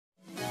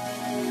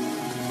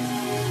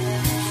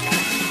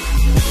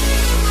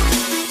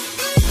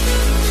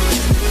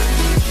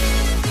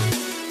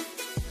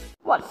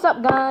What's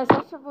up guys,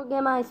 Tressure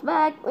Gamer is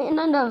back with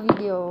another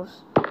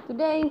videos.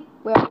 Today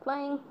we are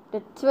playing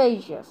the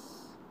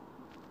treasures.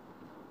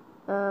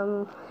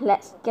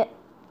 Let's get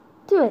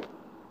to it.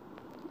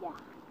 Yeah.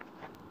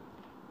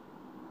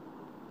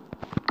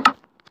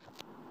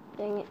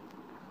 Dang it.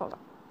 Hold on.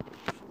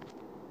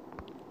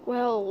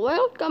 Well,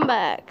 welcome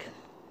back.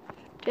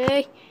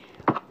 Today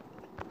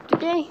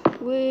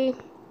we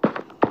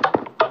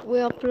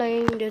are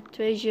playing the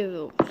treasure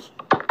rooms.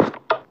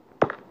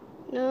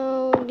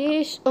 Now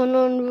this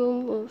unknown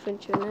room of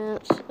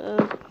internet.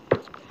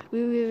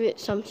 We will read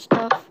some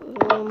stuff.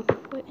 What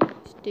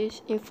is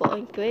this? Info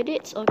and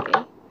credits.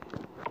 Okay.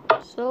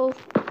 So,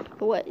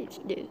 what is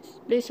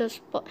this? Please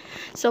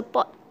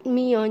support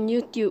me on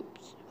YouTube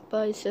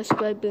by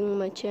subscribing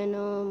my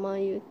channel. My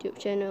YouTube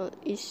channel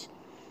is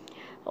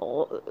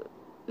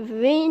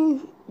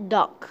Rain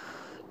Dark.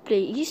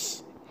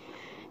 Please.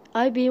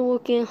 I've been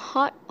working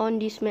hard on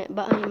this map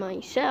by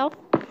myself.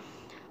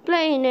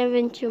 Playing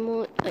adventure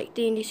mode. I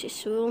think this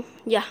is true.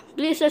 Yeah,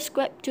 please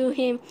subscribe to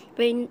him.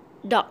 Rain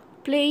Dark,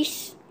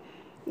 please.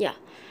 Yeah.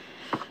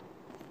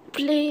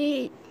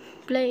 Play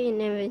in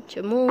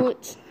adventure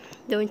modes.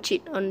 Don't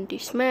cheat on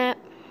this map.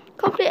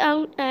 Complete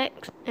all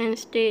acts and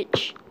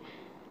stage.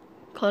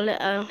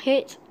 Collect all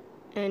hits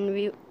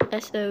and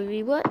as a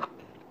reward.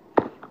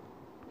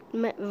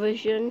 Map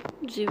version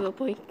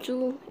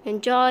 0.2.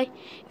 Enjoy.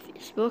 If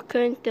it's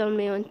broken, tell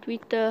me on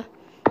Twitter.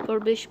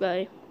 Published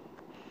by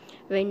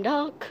Rain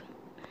Dark.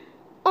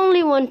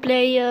 Only one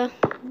player.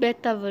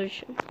 Beta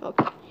version.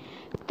 Okay.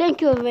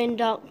 Thank you, Rain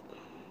Dark.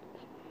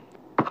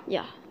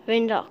 Yeah,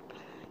 Rain Dark.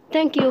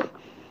 Thank you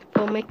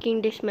for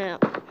making this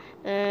map.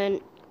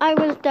 And I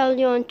will tell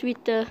you on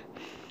Twitter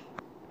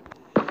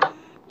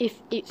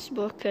if it's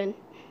broken.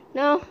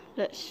 Now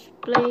let's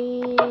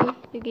play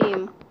the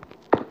game.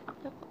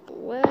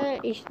 Where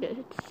is the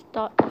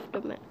start of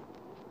the map?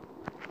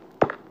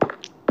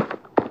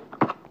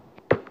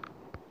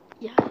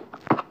 Yeah.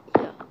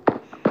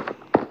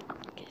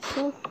 Okay,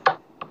 so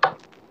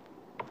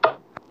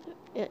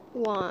at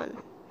 1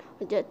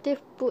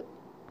 objective, put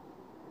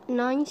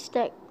 9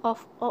 stack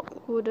of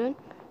oak wooden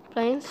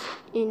planks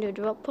in the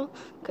dropper.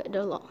 Cut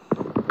the lock.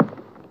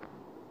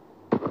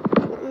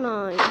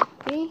 9.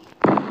 Okay.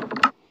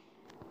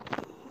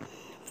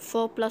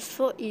 4 plus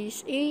 4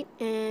 is 8,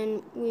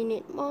 and we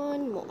need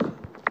one more.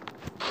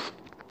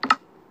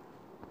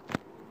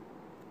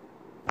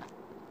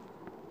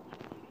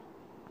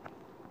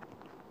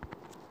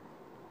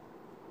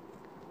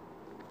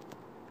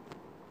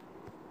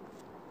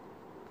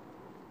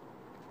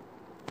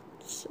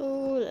 So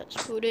let's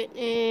put it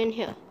in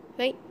here.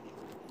 Right?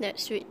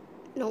 That's it.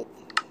 Nope,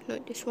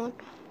 not this one.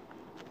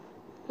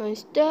 9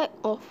 stack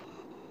of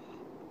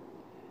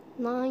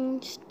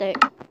 9 stack.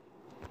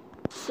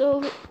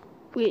 So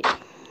wait,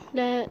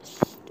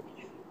 let's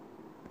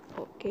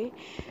okay.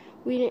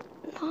 We need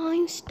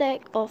 9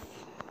 stack of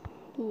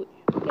wood.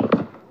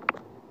 Okay.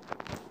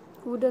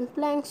 Wooden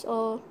planks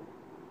or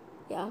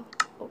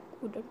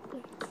wooden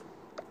planks.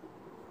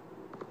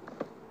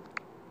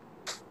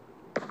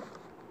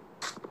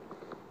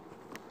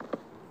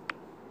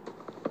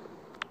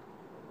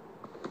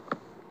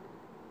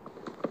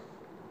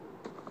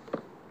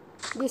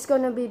 This is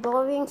gonna be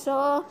boring,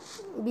 so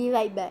be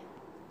right back.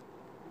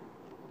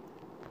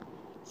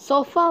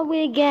 So far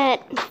we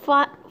get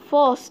 4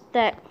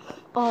 stack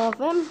of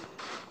them.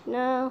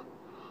 Now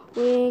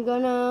we're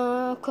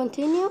gonna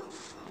continue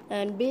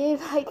and be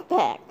right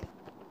back.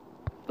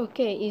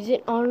 Okay, is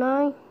it all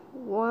 9?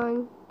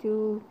 1,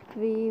 2,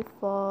 3,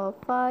 4,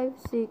 5,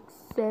 6,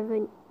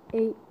 7,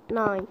 8,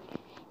 9.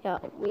 Yeah,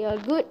 we are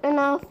good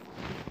enough.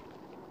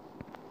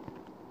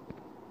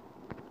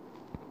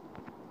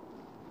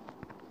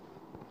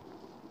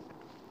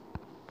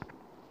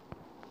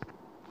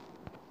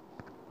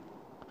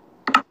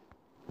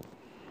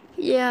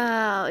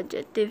 Yeah,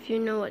 objective, you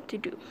know what to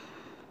do.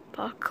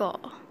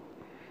 Parkour.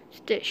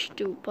 Stage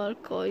 2,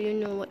 parkour, you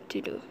know what to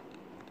do.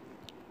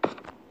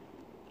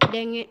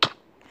 Dang it.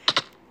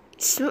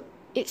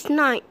 It's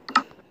night.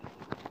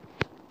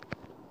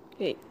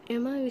 Wait,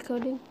 am I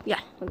recording?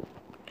 Yeah.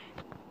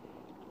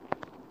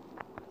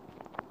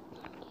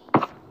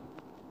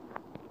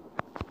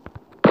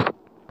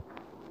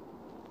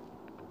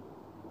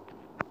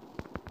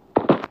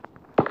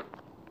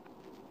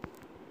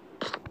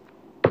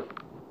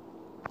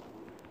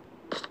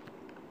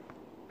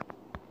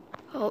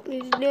 Hope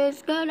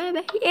this gonna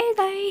be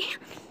easy.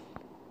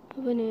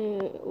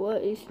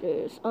 What is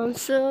this?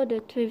 Answer the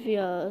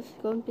trivia.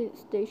 Complete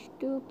stage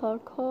 2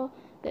 parkour.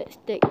 Let's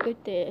take a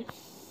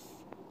test.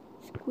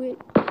 Squid.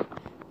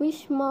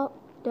 Which mob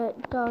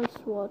that dies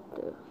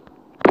water?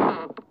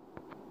 Dies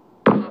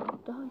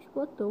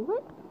water?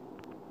 What?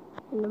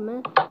 In the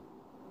map.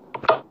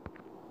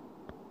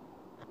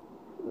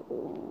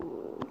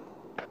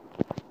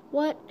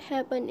 What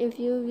happened if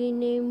you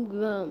rename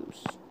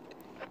Grumps?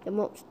 The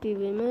mob still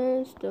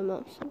remains. The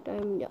mob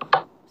sometimes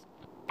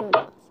turn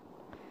us.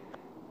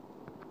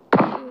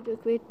 You're the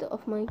creator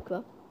of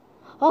Minecraft.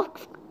 Of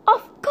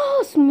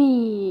course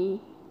me.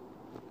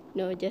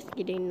 No, just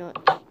kidding. Not.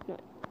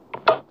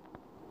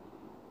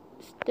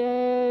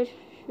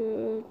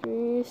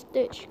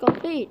 stage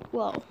complete.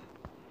 Wow,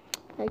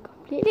 I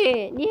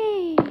completed.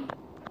 Yay!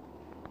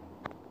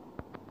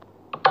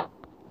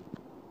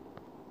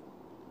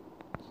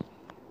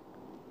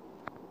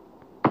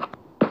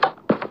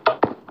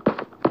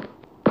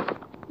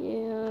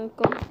 Yeah,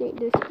 complete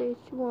the stage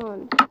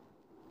 1.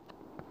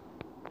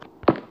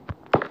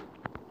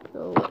 So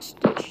what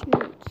stage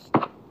next?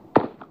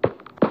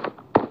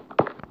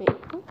 Wait,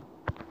 huh?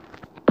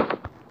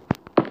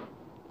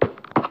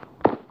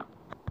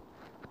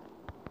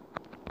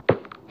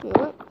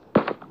 What?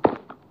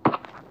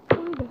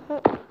 What the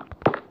heck?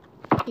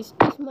 Is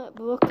this map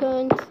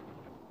broken?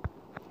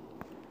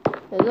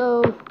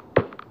 Hello?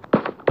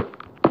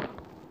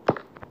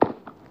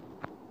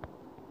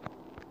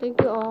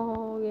 Thank you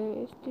all. Again,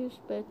 it's still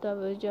Spectre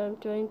version. I'm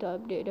trying to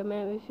update the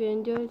map. If you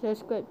enjoy,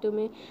 subscribe to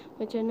me.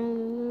 My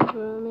channel,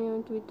 follow me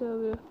on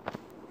Twitter.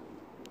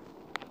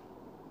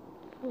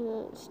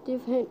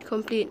 Steve had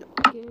complete.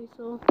 Okay,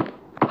 so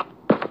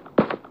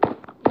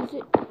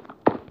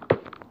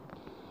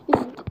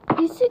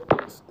is it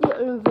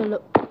still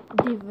develop?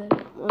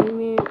 I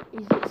mean,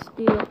 is it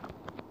still?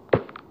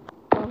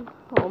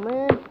 Oh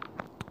man.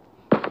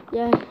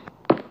 Yeah.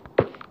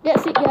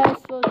 That's it, guys,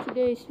 for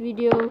today's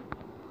video.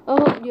 I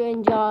hope you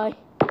enjoy,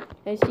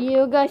 and see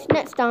you guys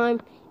next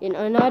time in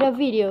another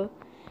video.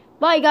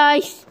 Bye,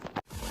 guys.